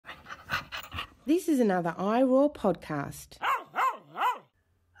This is another iRaw podcast.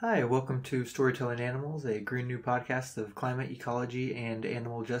 Hi, welcome to Storytelling Animals, a green new podcast of climate, ecology, and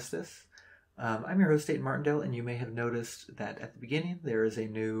animal justice. I'm your host, Dayton Martindale, and you may have noticed that at the beginning there is a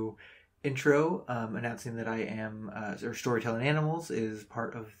new intro announcing that I am, or Storytelling Animals is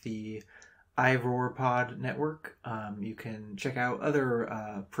part of the iRoar Pod network. You can check out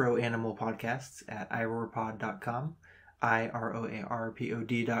other pro-animal podcasts at iroarpod.com,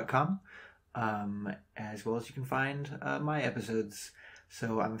 iroarpod.com, as well as you can find my episodes.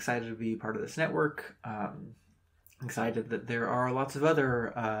 So I'm excited to be part of this network. I'm excited that there are lots of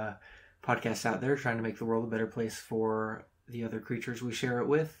other podcasts out there trying to make the world a better place for the other creatures we share it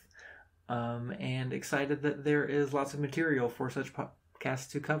with. And excited that there is lots of material for such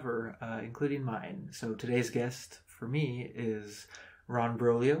podcasts to cover, including mine. So today's guest for me is Ron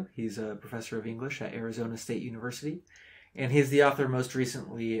Broglio. He's a professor of English at Arizona State University. And he's the author most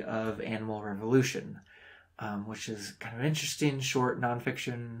recently of Animal Revolution, which is kind of an interesting short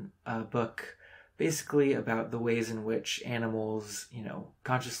nonfiction book, basically about the ways in which animals,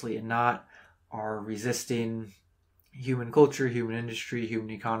 consciously and not, are resisting human culture, human industry, human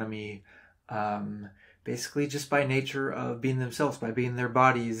economy, basically just by nature of being themselves, by being their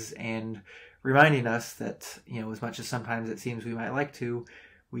bodies, and reminding us that, as much as sometimes it seems we might like to,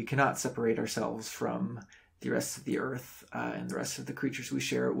 we cannot separate ourselves from the rest of the earth and the rest of the creatures we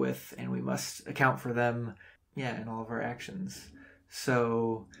share it with, and we must account for them, in all of our actions.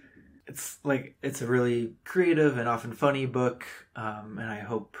 So it's a really creative and often funny book, and I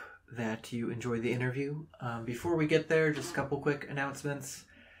hope that you enjoy the interview. Before we get there, just a couple quick announcements.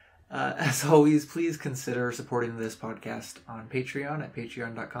 As always, please consider supporting this podcast on Patreon at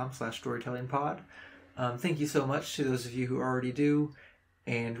patreon.com/storytellingpod. Thank you so much to those of you who already do.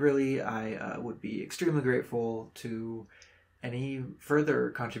 And really, I would be extremely grateful to any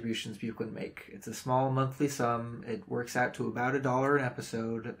further contributions people can make. It's a small monthly sum. It works out to about $1 an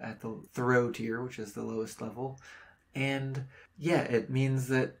episode at the Thoreau tier, which is the lowest level. And it means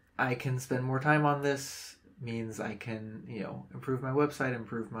that I can spend more time on this, means I can, improve my website,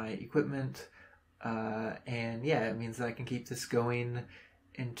 improve my equipment. And it means that I can keep this going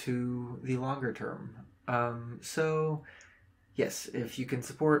into the longer term. Yes, if you can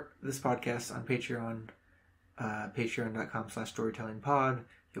support this podcast on Patreon, patreon.com/storytellingpod,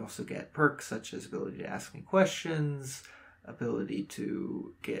 you also get perks such as ability to ask me questions, ability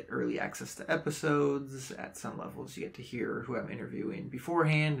to get early access to episodes. At some levels, you get to hear who I'm interviewing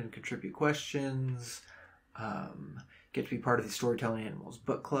beforehand and contribute questions. Get to be part of the Storytelling Animals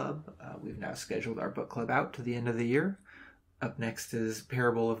book club. We've now scheduled our book club out to the end of the year. Up next is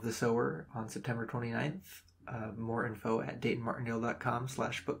Parable of the Sower on September 29th. More info at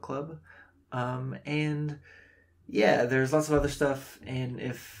daytonmartindale.com/book club. There's lots of other stuff. And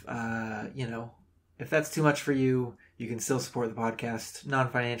if that's too much for you, you can still support the podcast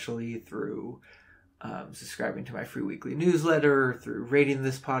non-financially through subscribing to my free weekly newsletter, through rating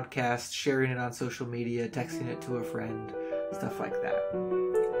this podcast, sharing it on social media, texting it to a friend, stuff like that.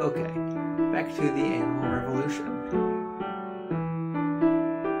 Okay, back to the Animal Revolution.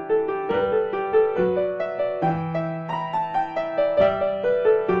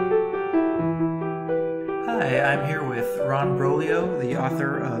 I'm here with Ron Broglio, the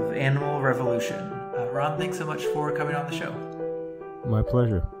author of Animal Revolution. Ron, thanks so much for coming on the show. My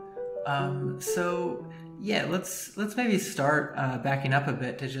pleasure. Let's maybe start backing up a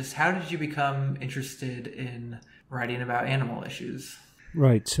bit to just how did you become interested in writing about animal issues?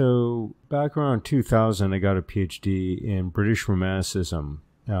 Right. So back around 2000, I got a PhD in British Romanticism.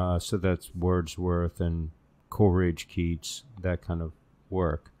 So that's Wordsworth and Coleridge, Keats, that kind of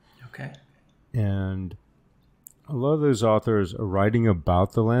work. Okay. And a lot of those authors are writing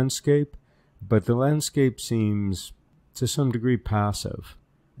about the landscape, but the landscape seems to some degree passive.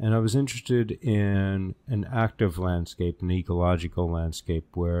 And I was interested in an active landscape, an ecological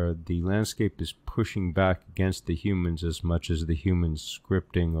landscape, where the landscape is pushing back against the humans as much as the humans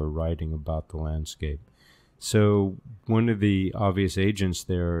scripting or writing about the landscape. So one of the obvious agents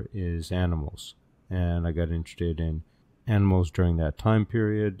there is animals. And I got interested in animals during that time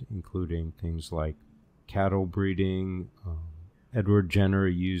period, including things like cattle breeding, Edward Jenner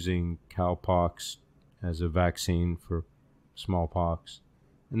using cowpox as a vaccine for smallpox.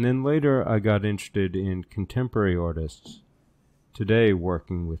 And then later I got interested in contemporary artists today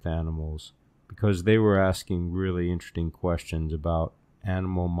working with animals because they were asking really interesting questions about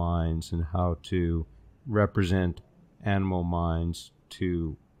animal minds and how to represent animal minds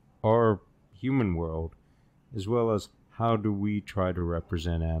to our human world, as well as how do we try to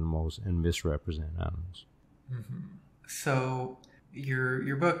represent animals and misrepresent animals. Mm-hmm. So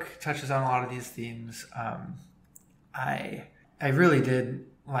your book touches on a lot of these themes. I really did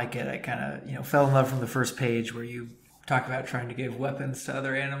like it. I kind of fell in love from the first page where you talk about trying to give weapons to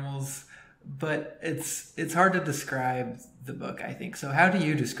other animals, but it's hard to describe the book, I think. So how do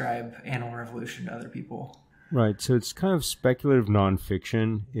you describe Animal Revolution to other people? Right, so it's kind of speculative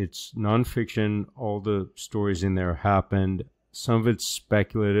nonfiction. It's nonfiction, all the stories in there happened. Some of it's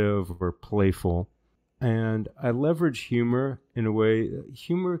speculative or playful. And I leverage humor in a way.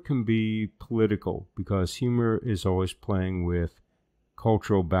 Humor can be political because humor is always playing with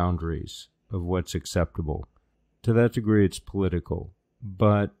cultural boundaries of what's acceptable. To that degree, it's political.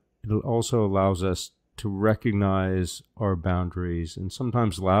 But it also allows us to recognize our boundaries and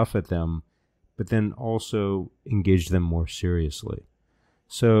sometimes laugh at them, but then also engage them more seriously.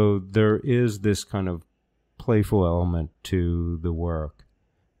 So there is this kind of playful element to the work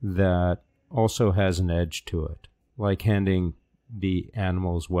that also has an edge to it, like handing the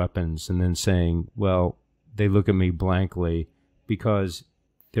animals weapons and then saying, well, they look at me blankly because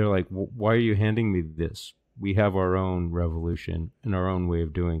they're like, why are you handing me this? We have our own revolution and our own way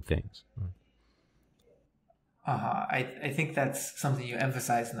of doing things. I think that's something you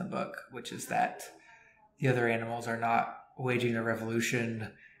emphasize in the book, which is that the other animals are not waging a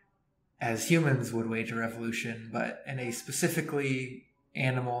revolution as humans would wage a revolution, but in a specifically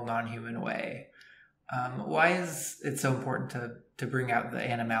animal, non-human way. Why is it so important to bring out the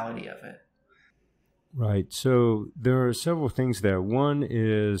animality of it? Right. So there are several things there. One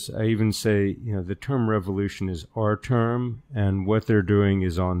is, I even say, the term revolution is our term, and what they're doing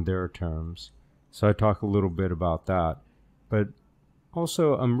is on their terms. So I talk a little bit about that. But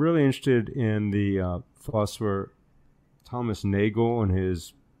also, I'm really interested in the philosopher Thomas Nagel and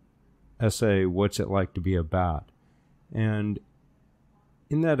his essay, What's It Like to Be a Bat? And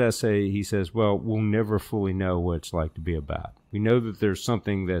in that essay, he says, well, we'll never fully know what it's like to be a bat. We know that there's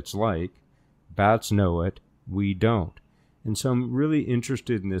something that's like. Bats know it. We don't. And so I'm really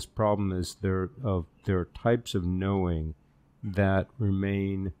interested in this problem is there are types of knowing that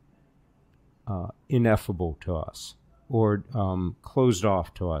remain ineffable to us or closed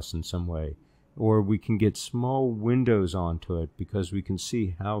off to us in some way. Or we can get small windows onto it because we can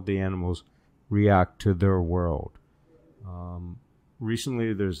see how the animals react to their world.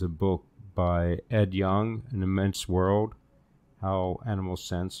 Recently, there's a book by Ed Young, An Immense World, How Animals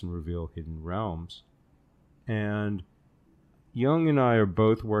Sense and Reveal Hidden Realms. And Young and I are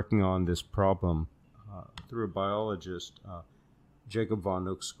both working on this problem through a biologist, Jacob von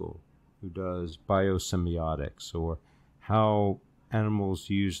Uexküll, who does biosemiotics, or how animals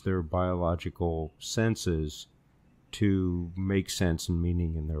use their biological senses to make sense and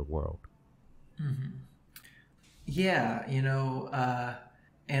meaning in their world. Mm-hmm. Yeah,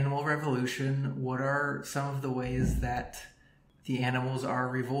 Animal Revolution, what are some of the ways that the animals are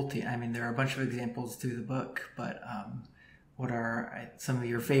revolting? I mean, there are a bunch of examples through the book, but what are some of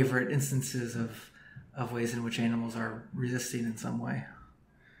your favorite instances of ways in which animals are resisting in some way?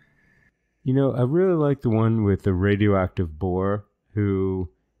 I really like the one with the radioactive boar who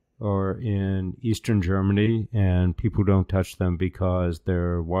are in eastern Germany and people don't touch them because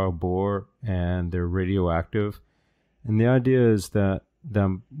they're wild boar and they're radioactive. And the idea is that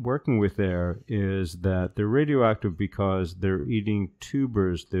them working with there is that they're radioactive because they're eating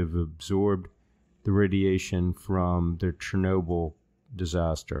tubers that have absorbed the radiation from the Chernobyl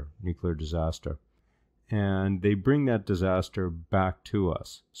disaster, nuclear disaster. And they bring that disaster back to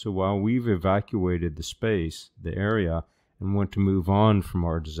us. So while we've evacuated the space, the area, and want to move on from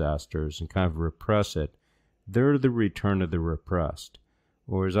our disasters and kind of repress it, they're the return of the repressed.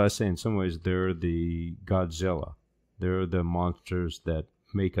 Or as I say, in some ways, they're the Godzilla. They're the monsters that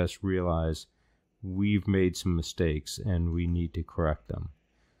make us realize we've made some mistakes and we need to correct them.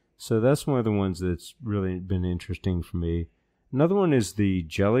 So that's one of the ones that's really been interesting for me. Another one is the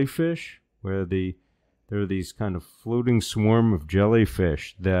jellyfish, where there are these kind of floating swarm of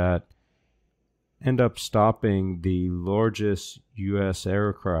jellyfish that end up stopping the largest U.S.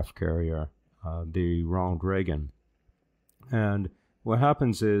 aircraft carrier, the Ronald Reagan. And what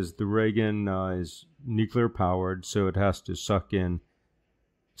happens is the Reagan is nuclear powered, so it has to suck in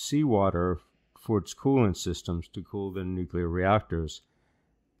seawater for its coolant systems to cool the nuclear reactors.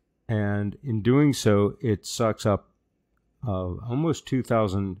 And in doing so, it sucks up almost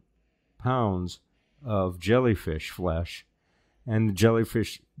 2,000 pounds of jellyfish flesh, and the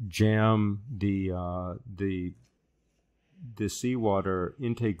jellyfish jam the seawater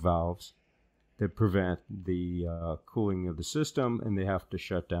intake valves that prevent the cooling of the system, and they have to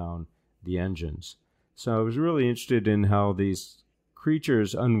shut down the engines. So I was really interested in how these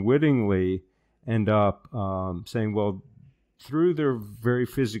creatures unwittingly end up saying, well, through their very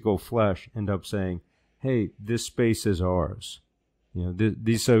physical flesh, end up saying, hey, this space is ours.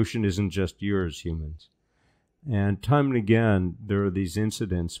 This ocean isn't just yours, humans. And time and again, there are these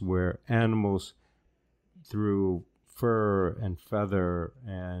incidents where animals, through fur and feather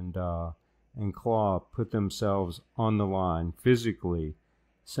and claw, put themselves on the line physically,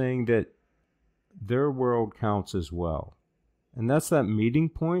 saying that their world counts as well. And that's that meeting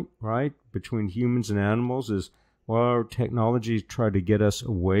point, right, between humans and animals, is while our technologies try to get us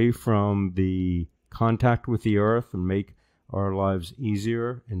away from the contact with the earth and make our lives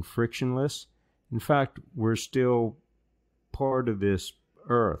easier and frictionless, in fact, we're still part of this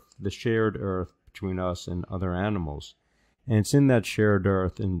earth, the shared earth between us and other animals. And it's in that shared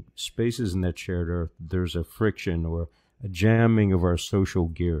earth and spaces in that shared earth, there's a friction or a jamming of our social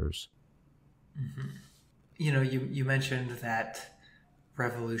gears. Mm-hmm. You mentioned that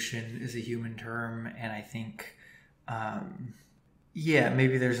revolution is a human term, and I think,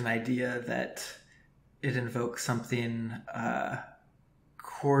 maybe there's an idea that it invokes something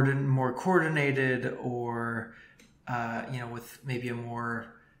more coordinated, or with maybe a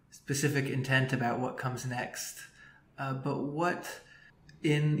more specific intent about what comes next. But what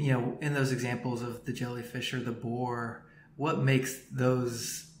in those examples of the jellyfish or the boar, what makes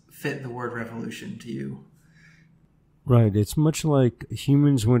those fit the word revolution to you? Right. It's much like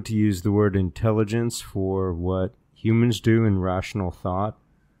humans want to use the word intelligence for what humans do in rational thought,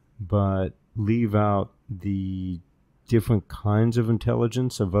 but leave out the different kinds of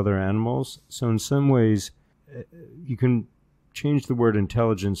intelligence of other animals. So in some ways, you can change the word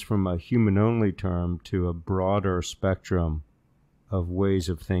intelligence from a human-only term to a broader spectrum of ways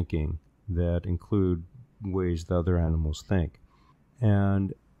of thinking that include ways that other animals think.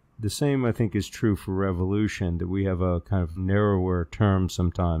 And the same, I think, is true for revolution, that we have a kind of narrower term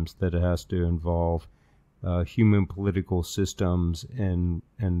sometimes, that it has to involve human political systems and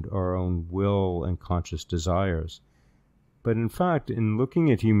our own will and conscious desires. But in fact, in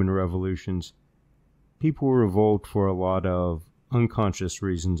looking at human revolutions, people revolt for a lot of unconscious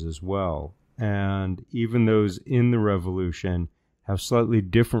reasons as well. And even those in the revolution have slightly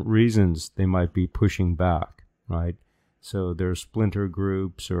different reasons they might be pushing back, right? So there are splinter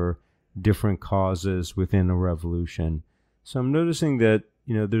groups or different causes within a revolution. So I'm noticing that,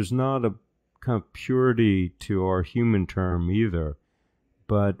 there's not a kind of purity to our human term either.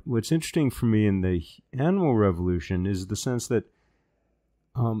 But what's interesting for me in the animal revolution is the sense that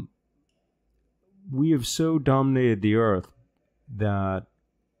we have so dominated the earth that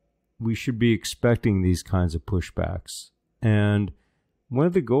we should be expecting these kinds of pushbacks. And one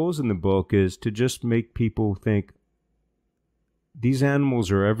of the goals in the book is to just make people think these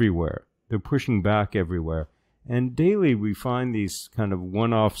animals are everywhere. They're pushing back everywhere. And daily we find these kind of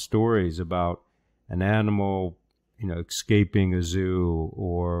one-off stories about an animal, escaping a zoo,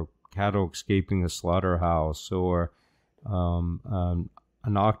 or cattle escaping a slaughterhouse, or an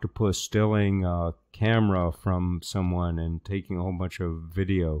octopus stealing a camera from someone and taking a whole bunch of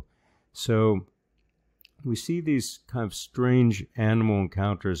video. So we see these kind of strange animal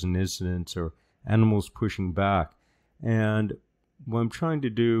encounters and incidents, or animals pushing back. And what I'm trying to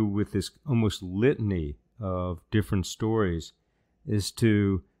do with this almost litany of different stories is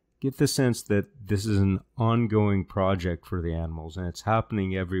to get the sense that this is an ongoing project for the animals, and it's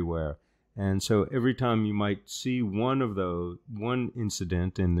happening everywhere. And so every time you might see one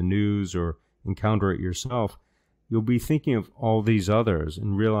incident in the news or encounter it yourself, you'll be thinking of all these others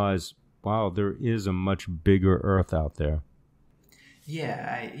and realize, wow, there is a much bigger earth out there.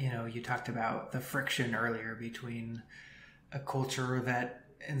 Yeah, you talked about the friction earlier between a culture that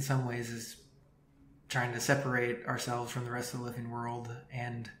in some ways is trying to separate ourselves from the rest of the living world,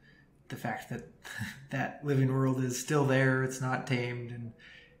 and the fact that that living world is still there, it's not tamed, and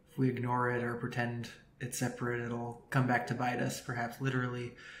if we ignore it or pretend it's separate, it'll come back to bite us, perhaps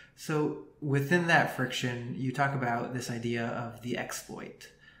literally. So within that friction, you talk about this idea of the exploit.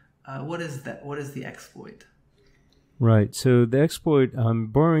 What is that? What is the exploit? Right. So the exploit, I'm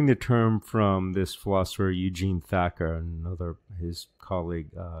borrowing the term from this philosopher Eugene Thacker and his colleague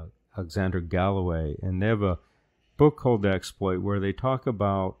Alexander Galloway, and they have a book called The Exploit where they talk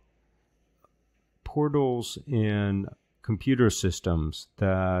about portals in computer systems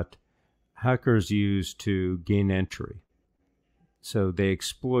that hackers use to gain entry. So they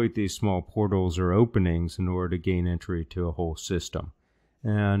exploit these small portals or openings in order to gain entry to a whole system.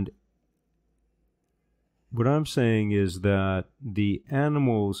 And what I'm saying is that the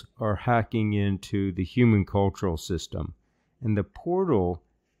animals are hacking into the human cultural system. And the portal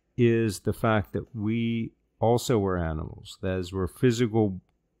is the fact that we also are animals. That is, we're physical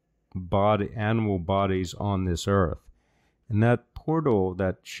animal bodies on this earth. And that portal,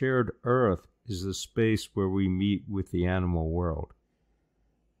 that shared earth, is the space where we meet with the animal world.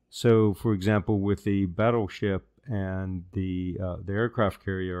 So, for example, with the battleship and the aircraft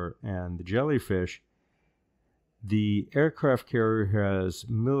carrier and the jellyfish, the aircraft carrier has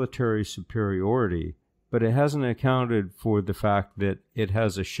military superiority, but it hasn't accounted for the fact that it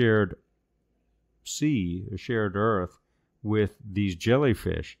has a shared sea, a shared earth, with these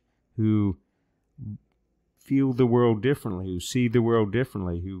jellyfish who feel the world differently, who see the world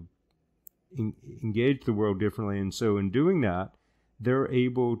differently, who engage the world differently. And so in doing that, they're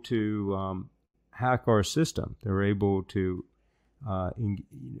able to hack our system. They're able to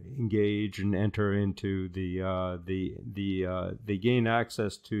engage and enter into they gain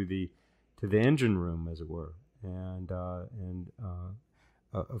access to the engine room, as it were, and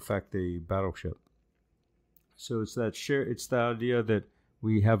affect the battleship. So it's the idea that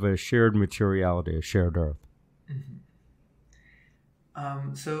we have a shared materiality, a shared earth. Mm-hmm.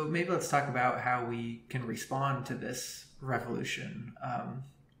 So maybe let's talk about how we can respond to this revolution.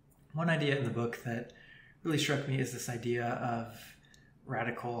 One idea in the book that really struck me is this idea of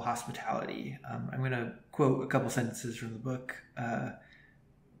radical hospitality. I'm going to quote a couple sentences from the book.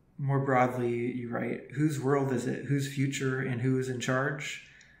 More broadly, you write, "Whose world is it? Whose future, and who is in charge?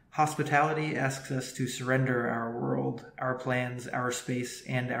 Hospitality asks us to surrender our world, our plans, our space,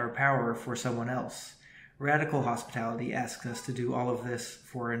 and our power for someone else. Radical hospitality asks us to do all of this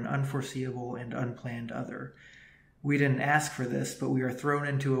for an unforeseeable and unplanned other. We didn't ask for this, but we are thrown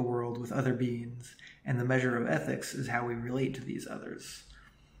into a world with other beings, and the measure of ethics is how we relate to these others."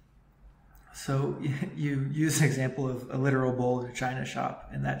 So you use an example of a literal bowl in a china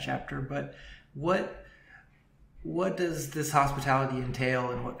shop in that chapter, but what does this hospitality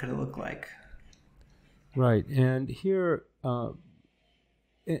entail, and what could it look like? Right, and here,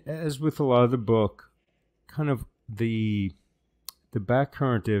 as with a lot of the book, kind of the back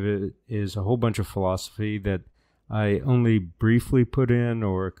current of it is a whole bunch of philosophy that I only briefly put in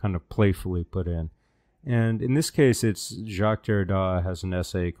or kind of playfully put in. And in this case, it's Jacques Derrida has an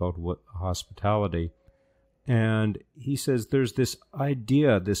essay called Hospitality. And he says there's this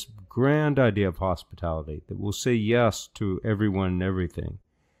idea, this grand idea of hospitality, that will say yes to everyone and everything.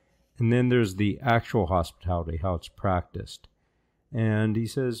 And then there's the actual hospitality, how it's practiced. And he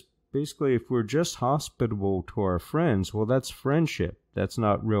says, basically, if we're just hospitable to our friends, well, that's friendship. That's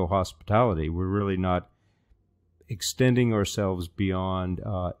not real hospitality. We're really not extending ourselves beyond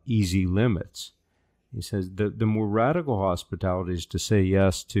easy limits. He says the more radical hospitality is to say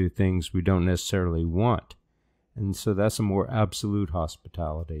yes to things we don't necessarily want. And so that's a more absolute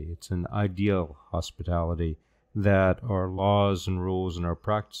hospitality. It's an ideal hospitality that our laws and rules and our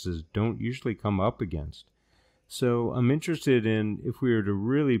practices don't usually come up against. So I'm interested in, if we were to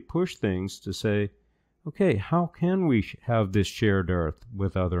really push things, to say, okay, how can we have this shared earth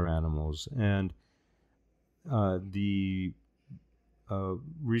with other animals? And the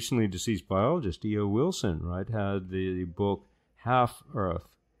recently deceased biologist, E.O. Wilson, right, had the book Half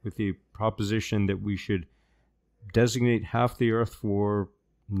Earth, with the proposition that we should designate half the earth for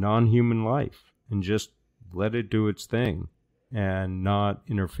non-human life and just let it do its thing and not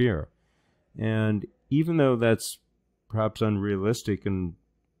interfere. And even though that's perhaps unrealistic and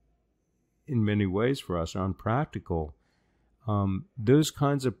in many ways for us, unpractical, those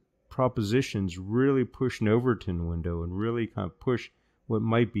kinds of propositions really push an Overton window and really kind of push what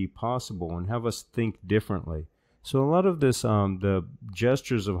might be possible and have us think differently. So a lot of this, the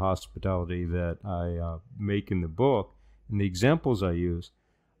gestures of hospitality that I make in the book, and the examples I use,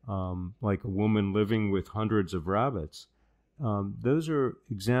 like a woman living with hundreds of rabbits, those are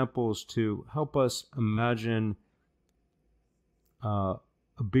examples to help us imagine a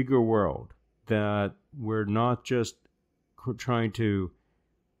bigger world, that we're not just trying to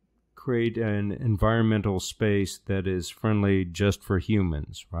create an environmental space that is friendly just for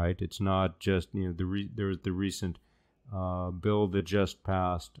humans, right? It's not just, there's the recent bill that just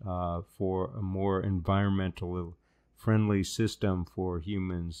passed for a more environmental friendly system for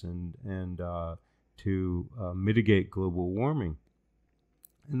humans and to mitigate global warming.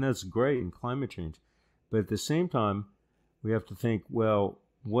 And that's great in climate change. But at the same time, we have to think, well,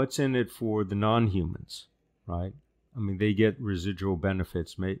 what's in it for the non-humans, right? I mean, they get residual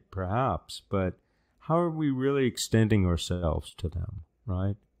benefits, perhaps, but how are we really extending ourselves to them,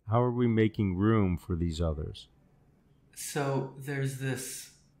 right? How are we making room for these others? So there's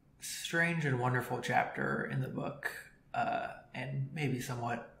this strange and wonderful chapter in the book, and maybe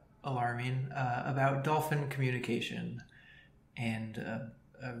somewhat alarming, about dolphin communication, and a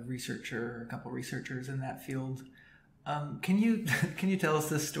couple researchers in that field. Can you tell us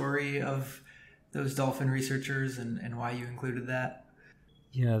the story of those dolphin researchers and why you included that?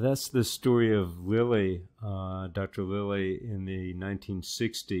 Yeah, that's the story of Lilly, Dr. Lilly in the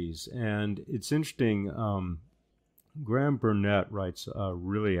 1960s. And it's interesting, Graham Burnett writes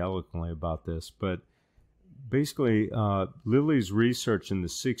really eloquently about this, but basically Lilly's research in the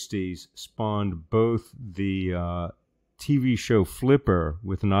 60s spawned both the TV show Flipper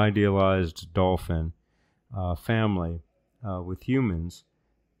with an idealized dolphin family with humans,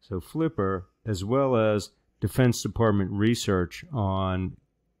 so Flipper, as well as Defense Department research on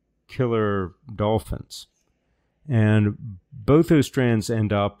killer dolphins. And both those strands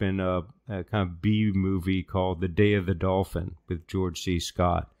end up in a kind of B movie called The Day of the Dolphin with George C.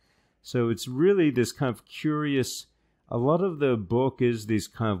 Scott. So it's really this kind of curious, a lot of the book is this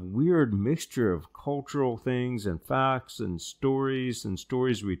kind of weird mixture of cultural things and facts and stories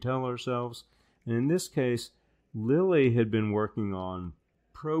we tell ourselves. And in this case, Lilly had been working on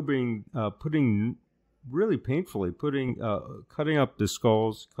probing, putting really painfully, cutting up the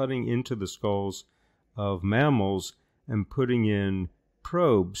skulls, cutting into the skulls of mammals and putting in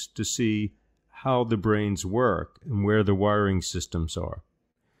probes to see how the brains work and where the wiring systems are.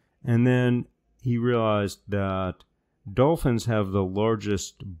 And then he realized that dolphins have the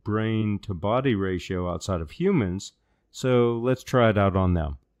largest brain-to-body ratio outside of humans, so let's try it out on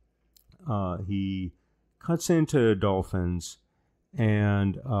them. He cuts into dolphins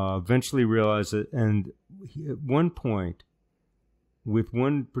and eventually realized it. And at one point, with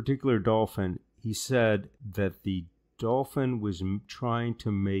one particular dolphin, he said that the dolphin was trying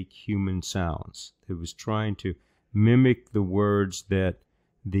to make human sounds. It was trying to mimic the words that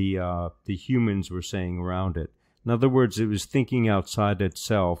the humans were saying around it. In other words, it was thinking outside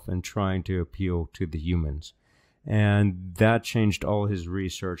itself and trying to appeal to the humans. And that changed all his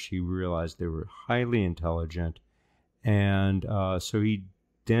research. He realized they were highly intelligent. And so he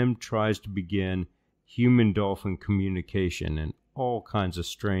then tries to begin human-dolphin communication in all kinds of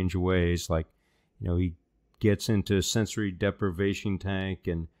strange ways. Like, he gets into a sensory deprivation tank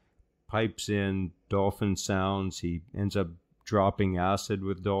and pipes in dolphin sounds. He ends up dropping acid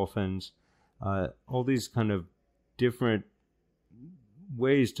with dolphins. All these kind of different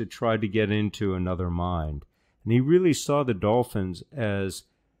ways to try to get into another mind. And he really saw the dolphins as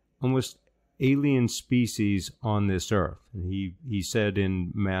almost alien species on this earth. And he said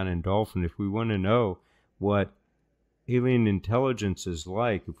in Man and Dolphin, if we want to know what alien intelligence is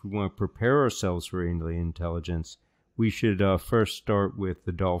like, if we want to prepare ourselves for alien intelligence, we should first start with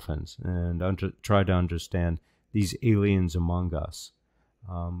the dolphins and try to understand these aliens among us.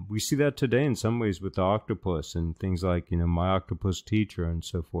 We see that today in some ways with the octopus and things like, My Octopus Teacher and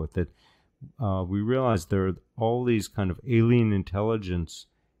so forth, that we realize there are all these kind of alien intelligence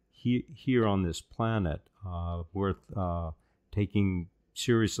here on this planet worth taking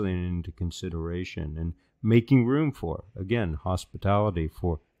seriously and into consideration and making room for, again, hospitality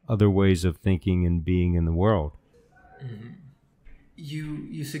for other ways of thinking and being in the world. Mm-hmm.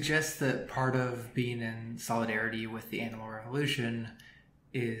 You suggest that part of being in solidarity with the animal revolution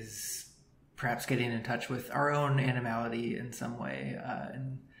is perhaps getting in touch with our own animality in some way,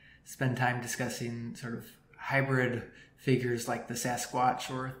 and spend time discussing sort of hybrid figures like the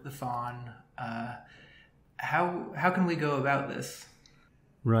Sasquatch or the faun. How can we go about this?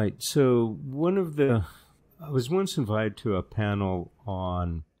 Right. So I was once invited to a panel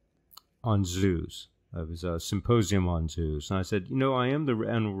on zoos. It was a symposium on zoos. And I said, I am the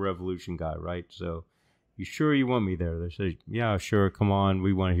animal revolution guy, right? So you sure you want me there? They said, yeah, sure. Come on.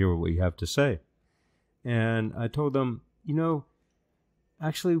 We want to hear what you have to say. And I told them,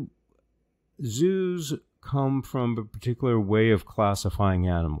 actually, zoos come from a particular way of classifying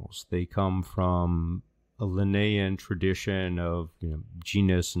animals. They come from a Linnaean tradition of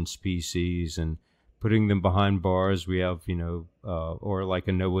genus and species, and putting them behind bars. We have or like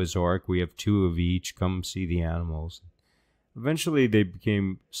a Noah's Ark, we have two of each. Come see the animals. Eventually, they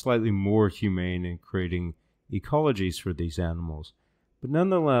became slightly more humane in creating ecologies for these animals, but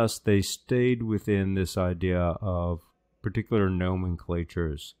nonetheless, they stayed within this idea of particular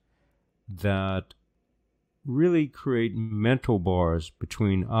nomenclatures that really create mental bars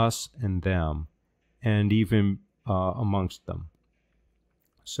between us and them, and even amongst them.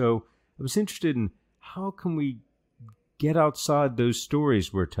 So I was interested in how can we get outside those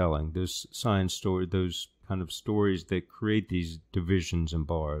stories we're telling, those science stories, those kind of stories that create these divisions and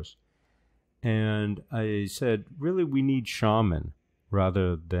bars. And I said, really, we need shaman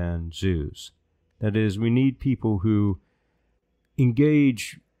rather than zoos. That is, we need people who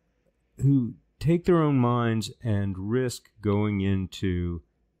engage, who take their own minds and risk going into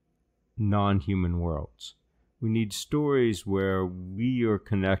non-human worlds. We need stories where we are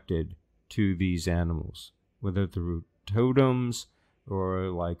connected to these animals, whether through totems or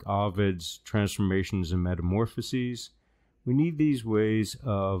like Ovid's transformations and metamorphoses. We need these ways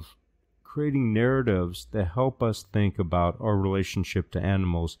of creating narratives that help us think about our relationship to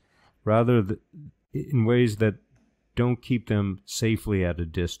animals in ways that don't keep them safely at a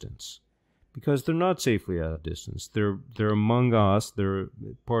distance. Because they're not safely at a distance. They're among us. They're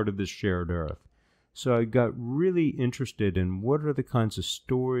part of this shared earth. So I got really interested in what are the kinds of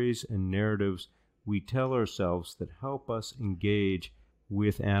stories and narratives we tell ourselves that help us engage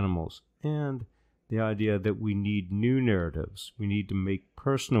with animals, and the idea that we need new narratives. We need to make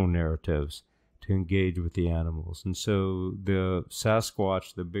personal narratives to engage with the animals. And so the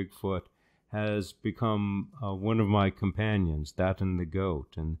Sasquatch, the Bigfoot, has become one of my companions, that and the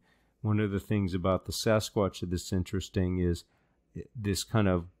goat. And one of the things about the Sasquatch that's interesting is this kind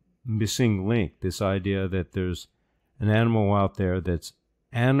of missing link, this idea that there's an animal out there that's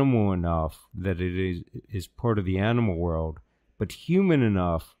animal enough that it is part of the animal world, but human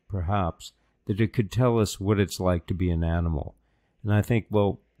enough, perhaps, that it could tell us what it's like to be an animal. And I think,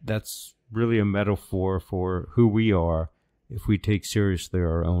 well, that's really a metaphor for who we are if we take seriously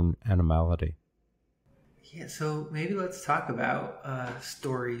our own animality. Yeah, so maybe let's talk about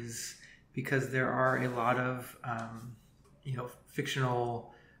stories, because there are a lot of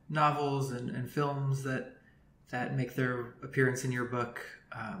fictional novels and films that make their appearance in your book,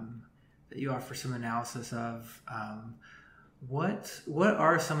 that you offer some analysis of. What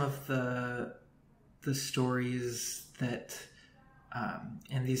are some of the stories that,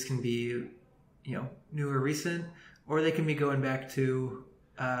 and these can be new or recent, or they can be going back to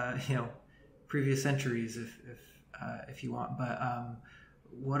previous centuries if you want, but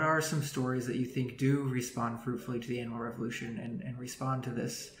what are some stories that you think do respond fruitfully to the animal revolution and respond to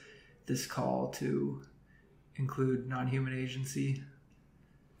this call to include non-human agency?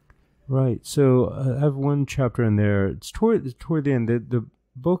 Right. So I have one chapter in there. It's toward the end. The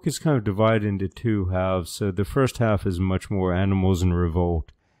book is kind of divided into two halves. So the first half is much more animals in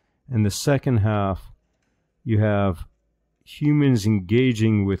revolt, and the second half you have humans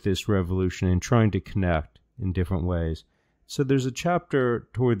engaging with this revolution and trying to connect in different ways. So there's a chapter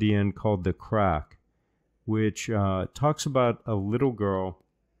toward the end called The Crack, which talks about a little girl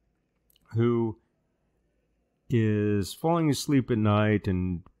who is falling asleep at night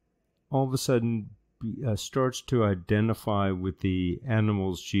and all of a sudden starts to identify with the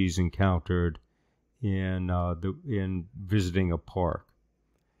animals she's encountered in visiting a park.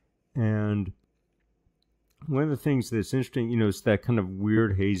 And one of the things that's interesting, is that kind of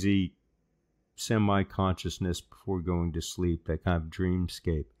weird, hazy semi-consciousness before going to sleep, that kind of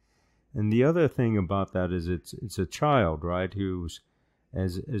dreamscape. And the other thing about that is it's a child, right, who's,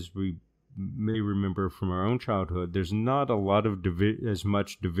 as we may remember from our own childhood, there's not a lot of as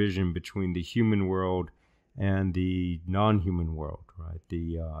much division between the human world and the non-human world, right,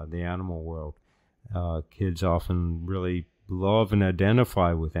 the animal world. Kids often really love and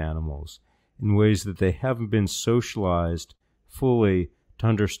identify with animals in ways that they haven't been socialized fully to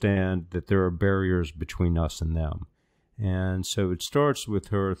understand that there are barriers between us and them. And so it starts with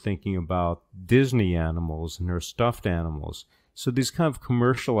her thinking about Disney animals and her stuffed animals. So these kind of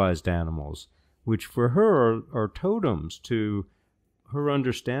commercialized animals, which for her are totems to her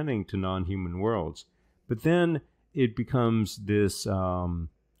understanding to non-human worlds. But then it becomes this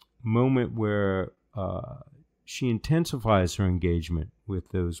moment where she intensifies her engagement with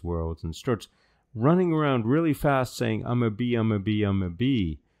those worlds and starts running around really fast saying, I'm a bee, I'm a bee, I'm a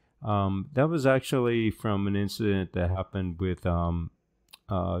bee. That was actually from an incident that happened with a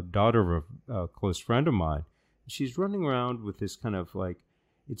daughter of a close friend of mine. She's running around with this kind of like,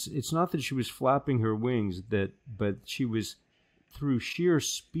 it's not that she was flapping her wings, but she was, through sheer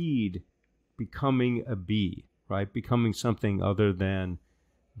speed, becoming a bee, right? Becoming something other than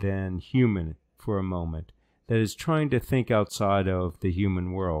human for a moment, that is trying to think outside of the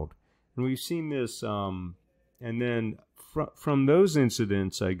human world. And we've seen this, and then from those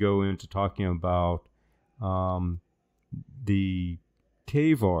incidents, I go into talking about the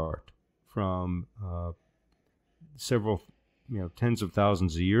cave art from several, tens of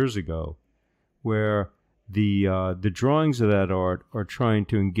thousands of years ago, where the drawings of that art are trying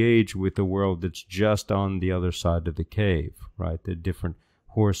to engage with the world that's just on the other side of the cave, right? The different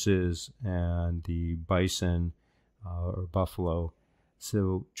horses and the bison or buffalo.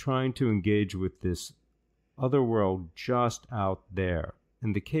 So trying to engage with this other world just out there.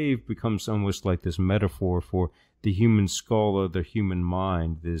 And the cave becomes almost like this metaphor for the human skull or the human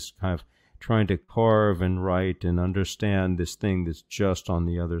mind, this kind of trying to carve and write and understand this thing that's just on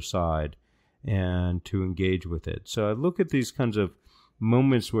the other side and to engage with it. So I look at these kinds of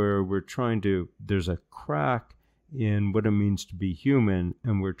moments where there's a crack in what it means to be human,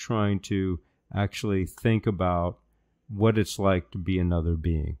 and we're trying to actually think about what it's like to be another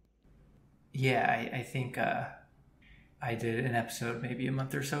being. Yeah, I think I did an episode maybe a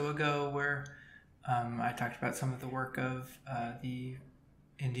month or so ago where I talked about some of the work of the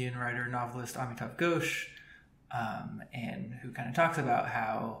Indian writer novelist Amitav Ghosh, and who kind of talks about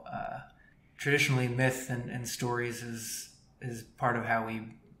how traditionally myth and stories is part of how we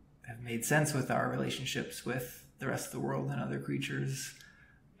have made sense with our relationships with the rest of the world and other creatures,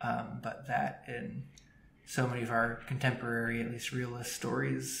 but that in so many of our contemporary, at least realist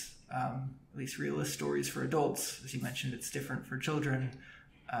stories for adults, as you mentioned, it's different for children.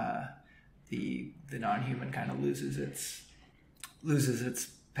 The non-human kind of loses its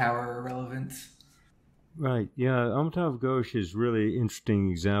power or relevance. Right. Yeah. Amitav Ghosh is really interesting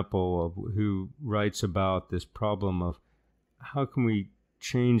example of who writes about this problem of how can we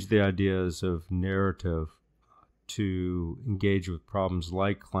change the ideas of narrative to engage with problems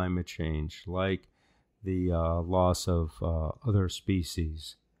like climate change, like the loss of other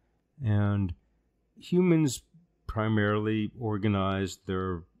species. And humans primarily organize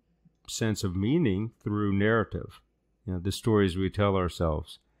their sense of meaning through narrative, the stories we tell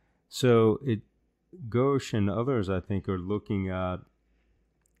ourselves. So Ghosh and others, I think, are looking at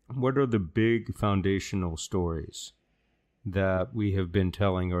what are the big foundational stories that we have been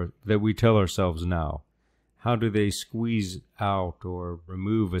telling or that we tell ourselves now. How do they squeeze out or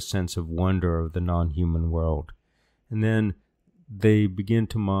remove a sense of wonder of the non-human world? And then they begin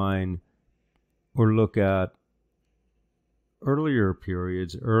to mine or look at earlier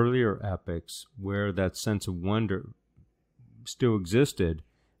periods, earlier epics where that sense of wonder still existed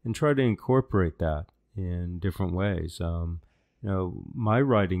and try to incorporate that in different ways. My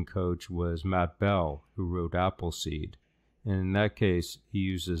writing coach was Matt Bell, who wrote Appleseed. And in that case, he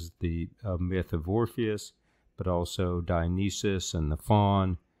uses the myth of Orpheus, but also Dionysus and the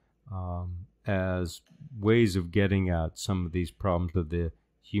faun as ways of getting at some of these problems of the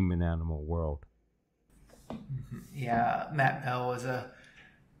human-animal world. Yeah, Matt Bell was a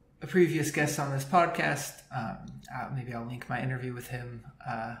previous guest on this podcast. Maybe I'll link my interview with him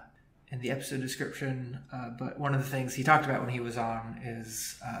in the episode description. But one of the things he talked about when he was on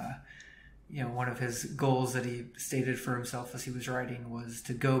is, one of his goals that he stated for himself as he was writing was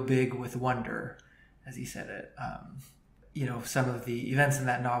to go big with wonder, as he said it. Some of the events in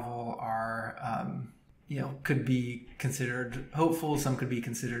that novel are, could be considered hopeful, some could be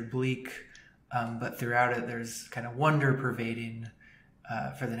considered bleak, but throughout it, there's kind of wonder pervading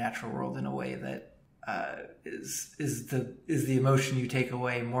for the natural world in a way that is the emotion you take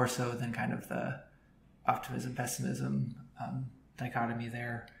away more so than kind of the optimism pessimism dichotomy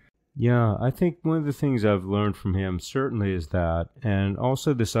there. Yeah, I think one of the things I've learned from him certainly is that, and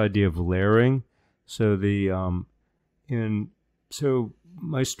also this idea of layering. So so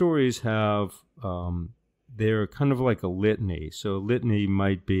my stories have they're kind of like a litany. So a litany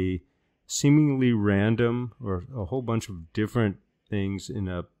might be seemingly random or a whole bunch of different things in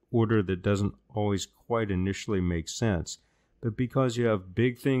a order that doesn't always quite initially make sense. But because you have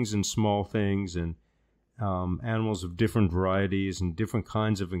big things and small things and animals of different varieties and different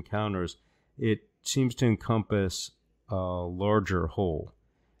kinds of encounters, it seems to encompass a larger whole.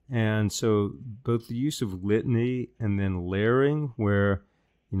 And so both the use of litany and then layering, where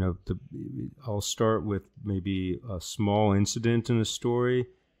I'll start with maybe a small incident in a story,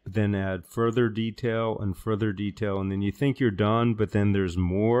 but then add further detail, and then you think you're done, but then there's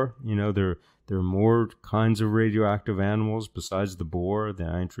more. There are more kinds of radioactive animals besides the boar. Then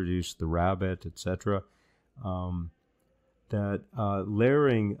I introduced the rabbit, etc.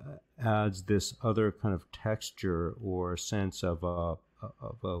 Layering adds this other kind of texture or sense of a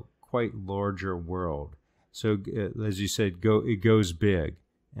quite larger world. So as you said, it goes big,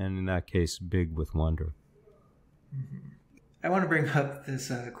 and in that case, big with wonder. Mm-hmm. I want to bring up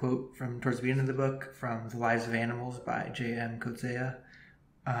this quote from towards the beginning of the book from The Lives of Animals by J.M. Coetzee.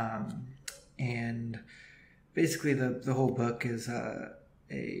 And basically the whole book is a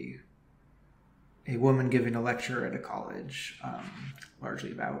woman giving a lecture at a college,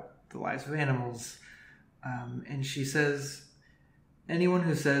 largely about the lives of animals. And she says, "Anyone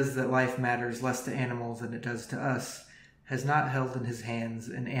who says that life matters less to animals than it does to us has not held in his hands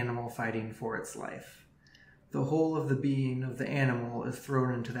an animal fighting for its life. The whole of the being of the animal is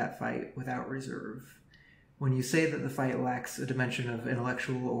thrown into that fight without reserve. When you say that the fight lacks a dimension of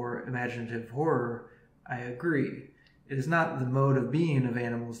intellectual or imaginative horror, I agree. It is not the mode of being of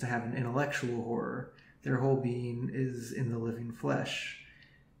animals to have an intellectual horror. Their whole being is in the living flesh."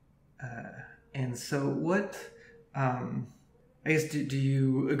 And so what I guess, do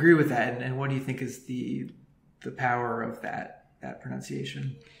you agree with that? And what do you think is the power of that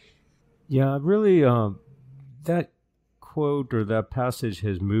pronunciation? Yeah, really, that quote or that passage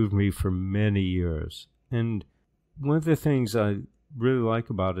has moved me for many years. And one of the things I really like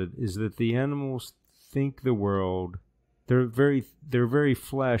about it is that the animals think the world, their very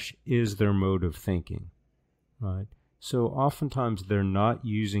flesh is their mode of thinking, right? So oftentimes they're not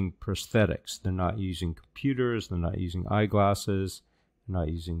using prosthetics. They're not using computers. They're not using eyeglasses. They're not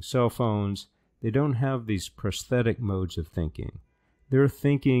using cell phones. They don't have these prosthetic modes of thinking. Their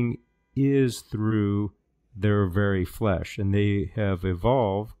thinking is through their very flesh, and they have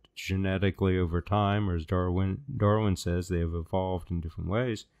evolved genetically over time, or as Darwin says, they have evolved in different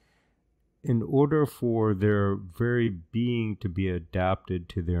ways in order for their very being to be adapted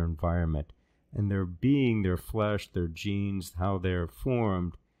to their environment. And their being, their flesh, their genes, how they're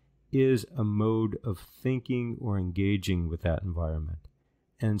formed, is a mode of thinking or engaging with that environment.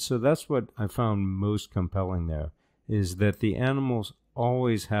 And so that's what I found most compelling there, is that the animals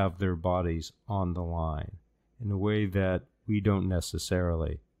always have their bodies on the line in a way that we don't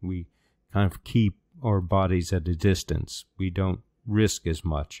necessarily. We kind of keep our bodies at a distance. We don't risk as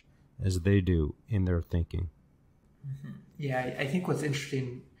much as they do in their thinking. Mm-hmm. Yeah, I think what's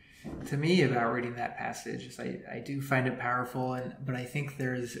interesting to me about reading that passage is I do find it powerful, but I think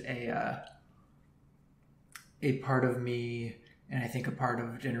there's a part of me, and I think a part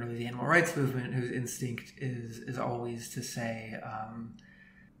of generally the animal rights movement, whose instinct is always to say,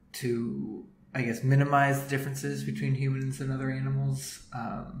 to, I guess, minimize the differences between humans and other animals.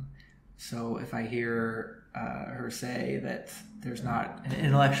 So if I hear her say that there's not an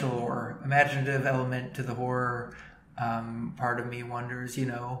intellectual or imaginative element to the horror, part of me wonders,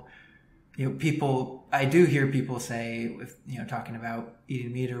 people, I do hear people say, if, talking about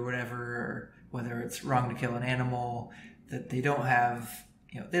eating meat or whatever, or whether it's wrong to kill an animal, that they don't have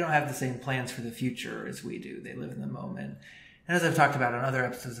the same plans for the future as we do. They live in the moment. And as I've talked about on other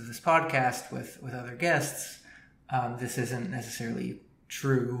episodes of this podcast with other guests, this isn't necessarily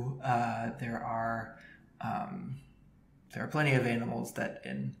true. There are plenty of animals that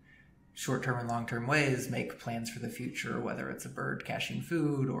in short-term and long-term ways make plans for the future, whether it's a bird caching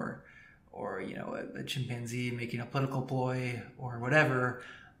food or a chimpanzee making a political ploy or whatever.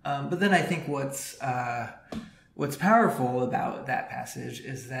 But then I think what's powerful about that passage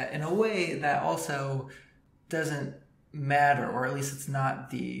is that in a way that also doesn't matter, or at least it's not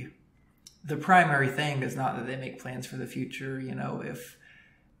the primary thing is not that they make plans for the future. If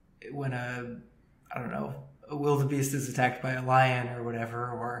when a wildebeest is attacked by a lion or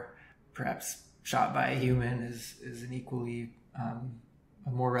whatever, or perhaps shot by a human is an equally a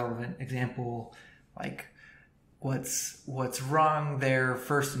more relevant example. Like what's wrong there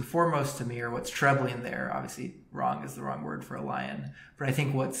first and foremost to me, or what's troubling there. Obviously, wrong is the wrong word for a lion, but I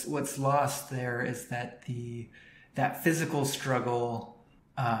think what's lost there is that that physical struggle.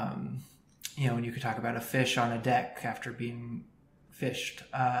 And you could talk about a fish on a deck after being fished.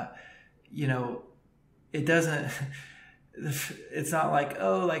 It doesn't. It's not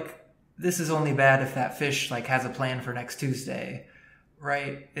like, this is only bad if that fish has a plan for next Tuesday,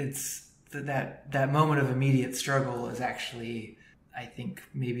 right? It's that moment of immediate struggle is actually, I think,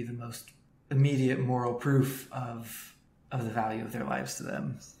 maybe the most immediate moral proof of the value of their lives to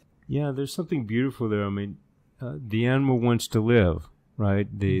them. Yeah, there's something beautiful there. I mean, the animal wants to live, right?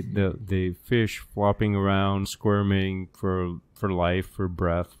 The fish flopping around, squirming for life, for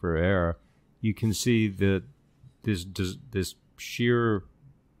breath, for air. You can see that this sheer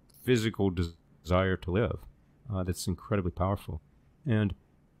physical desire to live that's incredibly powerful. And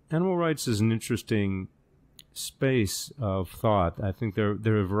animal rights is an interesting space of thought. I think there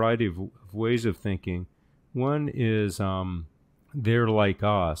are a variety of ways of thinking. One is they're like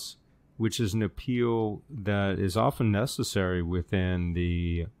us, which is an appeal that is often necessary within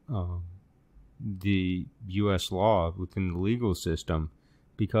the U.S. law, within the legal system,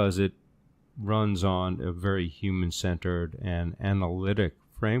 because it runs on a very human-centered and analytic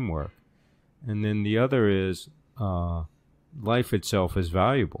framework. And then the other is life itself is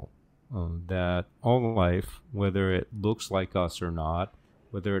valuable, that all life, whether it looks like us or not,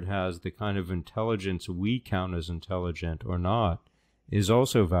 whether it has the kind of intelligence we count as intelligent or not, is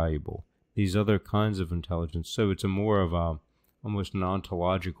also valuable. These other kinds of intelligence. So it's a more of almost an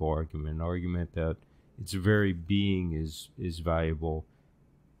ontological argument, an argument that its very being is valuable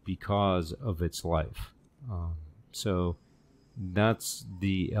because of its life. So that's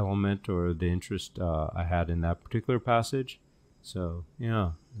the element or the interest I had in that particular passage. So,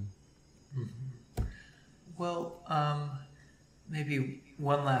 yeah. Well, maybe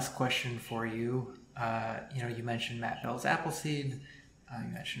one last question for you. You mentioned Matt Bell's Appleseed. You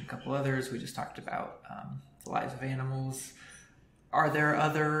mentioned a couple others. We just talked about The Lives of Animals. Are there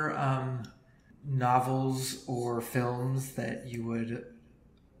other novels or films that you would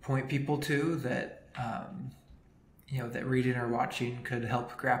point people to that that reading or watching could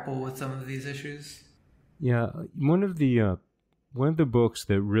help grapple with some of these issues? Yeah, one of the books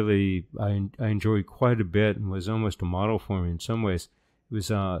that really I enjoyed quite a bit and was almost a model for me in some ways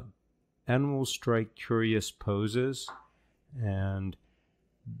was Animals Strike Curious Poses, and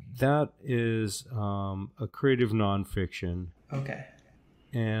that is a creative nonfiction. Okay.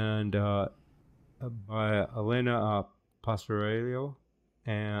 And by Elena Pastorello,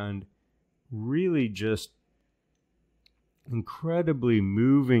 and really just incredibly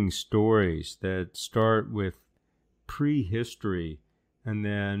moving stories that start with prehistory and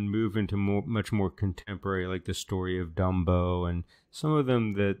then move into much more contemporary, like the story of Dumbo, and some of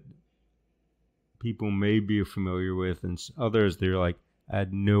them that people may be familiar with, and others they're like, I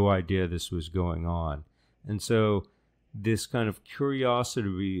had no idea this was going on. And so this kind of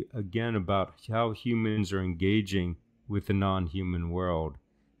curiosity, again, about how humans are engaging with the non-human world.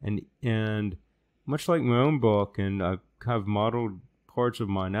 And much like my own book, and I've kind of modeled parts of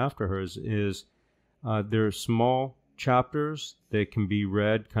mine after hers, is there are small chapters that can be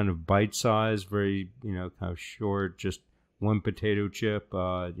read kind of bite-sized, very, kind of short, just one potato chip.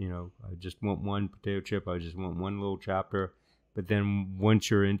 I just want one potato chip. I just want one little chapter. But then once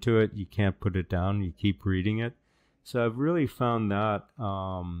you're into it, you can't put it down. You keep reading it. So I've really found that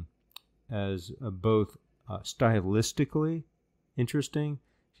as both stylistically interesting.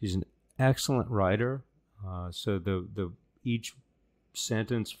 She's an excellent writer. So the each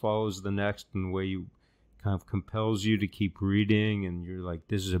sentence follows the next in a way you kind of compels you to keep reading, and you're like,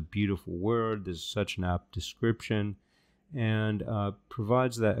 this is a beautiful word. This is such an apt description, and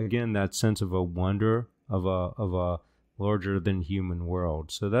provides that sense of a wonder of a larger than human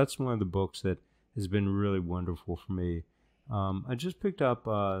world. So that's one of the books that has been really wonderful for me. I just picked up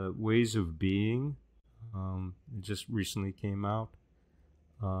Ways of Being. It just recently came out,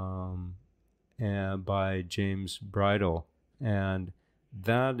 and by James Bridle, and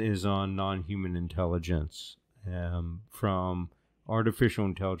that is on non-human intelligence, from artificial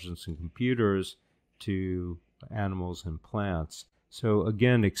intelligence and computers to animals and plants. So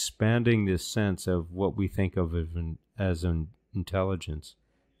again, expanding this sense of what we think of as an intelligence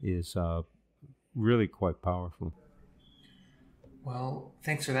is really quite powerful. Well,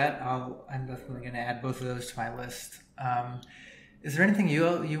 thanks for that. I'm definitely going to add both of those to my list. Is there anything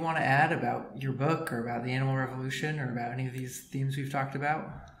you want to add about your book, or about the animal revolution, or about any of these themes we've talked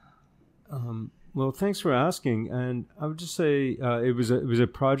about? Well, thanks for asking. And I would just say it was a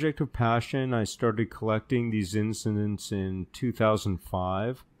project of passion. I started collecting these incidents in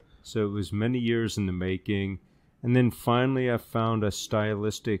 2005, so it was many years in the making. And then finally, I found a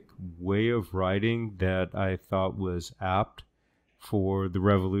stylistic way of writing that I thought was apt for the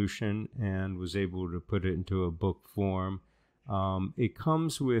revolution, and was able to put it into a book form. It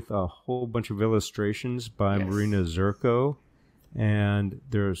comes with a whole bunch of illustrations by Marina Zerko, and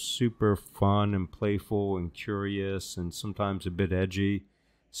they're super fun and playful and curious and sometimes a bit edgy.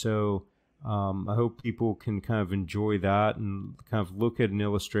 So I hope people can kind of enjoy that and kind of look at an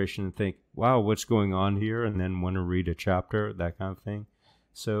illustration and think, wow, what's going on here? And then want to read a chapter, that kind of thing.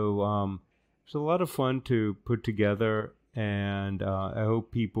 So it's a lot of fun to put together, and I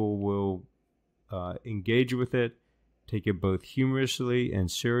hope people will engage with it, take it both humorously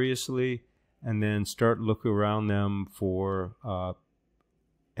and seriously, and then start looking around them for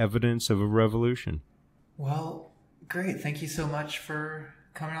evidence of a revolution. Well, great. Thank you so much for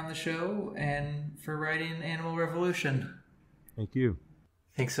coming on the show and for writing Animal Revolution. Thank you.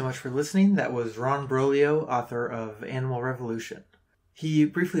 Thanks so much for listening. That was Ron Broglio, author of Animal Revolution. He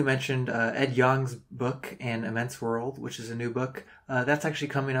briefly mentioned Ed Yong's book, An Immense World, which is a new book. That's actually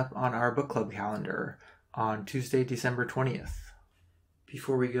coming up on our book club calendar on Tuesday, December 20th.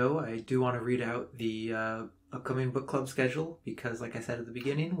 Before we go, I do want to read out the upcoming book club schedule, because like I said at the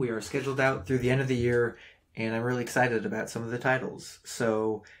beginning, we are scheduled out through the end of the year, and I'm really excited about some of the titles.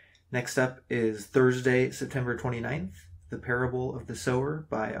 So next up is Thursday, September 29th, The Parable of the Sower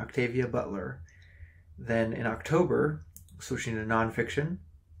by Octavia Butler. Then in October, switching to nonfiction,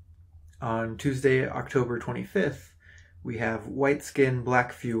 on Tuesday, October 25th, we have White Skin,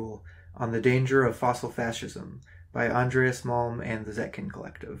 Black Fuel on the Danger of Fossil Fascism by Andreas Malm and the Zetkin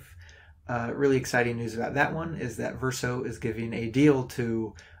Collective. Really exciting news about that one is that Verso is giving a deal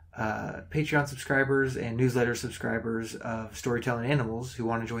to Patreon subscribers and newsletter subscribers of Storytelling Animals who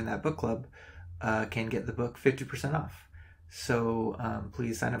want to join that book club can get the book 50% off. So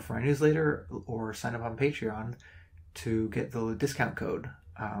please sign up for my newsletter or sign up on Patreon to get the discount code.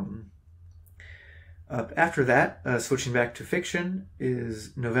 After that, switching back to fiction,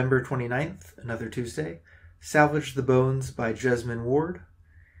 is November 29th, another Tuesday, Salvage the Bones by Jesmyn Ward.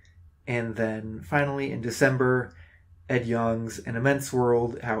 And then finally in December, Ed Yong's An Immense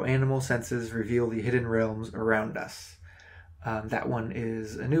World, How Animal Senses Reveal the Hidden Realms Around Us. That one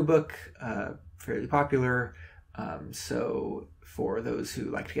is a new book, fairly popular. So for those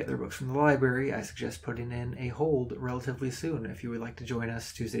who like to get their books from the library, I suggest putting in a hold relatively soon if you would like to join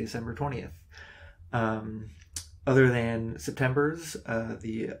us Tuesday, December 20th. Other than September's,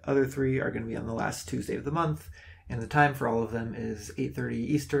 the other three are going to be on the last Tuesday of the month, and the time for all of them is 8:30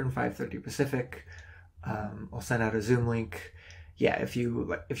 Eastern, 5:30 Pacific. I'll send out a Zoom link. Yeah, if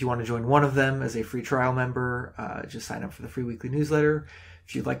you want to join one of them as a free trial member, just sign up for the free weekly newsletter.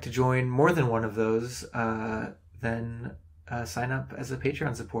 If you'd like to join more than one of those, then sign up as a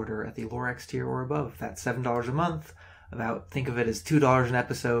Patreon supporter at the Lorax tier or above. That's $7 a month. Think of it as $2 an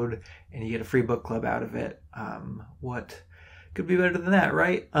episode, and you get a free book club out of it. What could be better than that,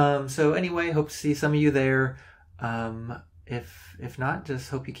 right? So anyway, hope to see some of you there. If not, just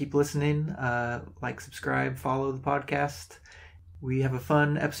hope you keep listening. Like, subscribe, follow the podcast. We have a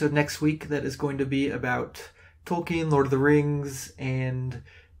fun episode next week that is going to be about Tolkien, Lord of the Rings, and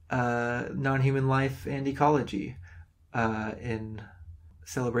non-human life and ecology in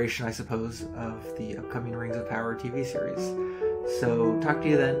celebration, I suppose, of the upcoming Rings of Power TV series. So talk to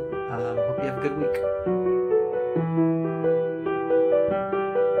you then. Hope you have a good week.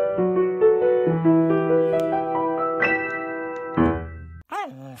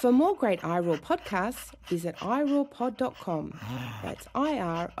 For more great iRaw podcasts, visit irawpod.com. That's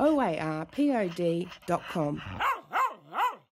IROARPOD.com.